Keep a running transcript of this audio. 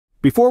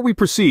Before we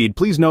proceed,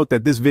 please note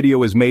that this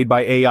video is made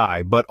by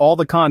AI, but all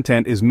the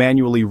content is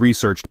manually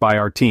researched by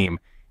our team,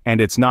 and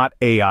it's not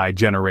AI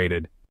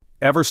generated.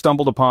 Ever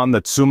stumbled upon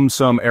the Tsum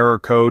Tsum error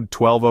code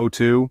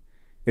 1202?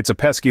 It's a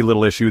pesky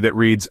little issue that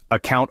reads,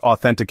 "Account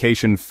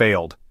authentication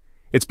failed."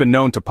 It's been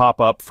known to pop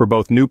up for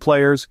both new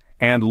players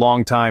and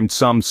longtime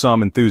Tsum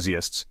Tsum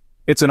enthusiasts.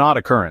 It's an odd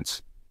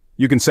occurrence.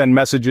 You can send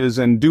messages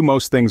and do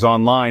most things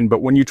online,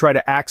 but when you try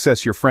to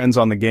access your friends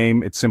on the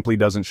game, it simply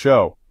doesn't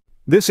show.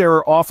 This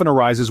error often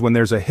arises when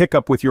there's a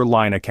hiccup with your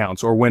line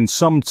accounts or when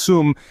Tsum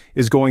Tsum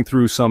is going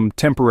through some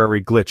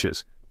temporary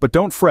glitches. But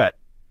don't fret.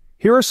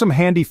 Here are some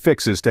handy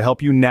fixes to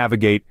help you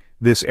navigate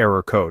this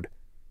error code.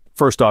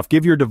 First off,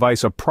 give your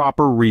device a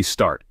proper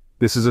restart.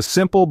 This is a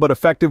simple but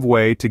effective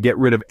way to get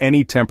rid of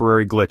any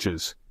temporary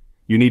glitches.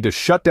 You need to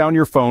shut down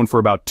your phone for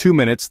about 2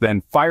 minutes,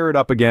 then fire it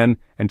up again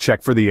and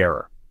check for the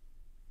error.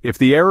 If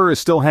the error is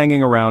still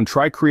hanging around,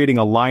 try creating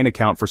a line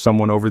account for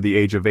someone over the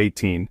age of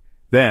 18.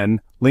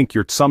 Then, link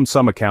your Tsum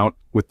Tsum account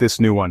with this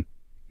new one.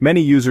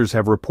 Many users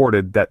have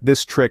reported that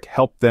this trick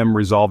helped them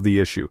resolve the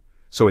issue,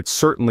 so it's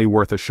certainly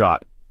worth a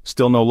shot.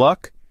 Still no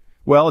luck?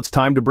 Well, it's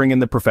time to bring in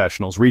the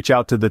professionals. Reach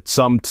out to the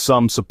Tsum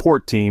Tsum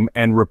support team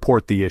and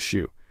report the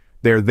issue.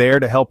 They're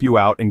there to help you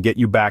out and get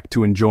you back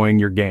to enjoying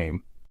your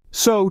game.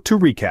 So, to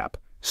recap,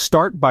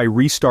 start by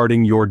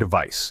restarting your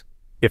device.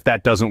 If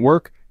that doesn't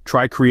work,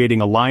 try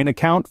creating a line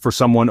account for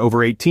someone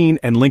over 18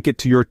 and link it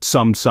to your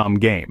Tsum Tsum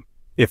game.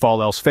 If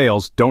all else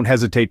fails, don't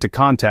hesitate to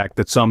contact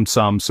the Tsum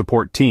Tsum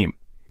support team.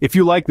 If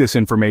you like this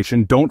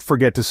information, don't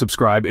forget to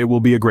subscribe. It will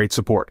be a great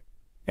support.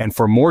 And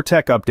for more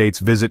tech updates,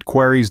 visit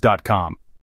queries.com.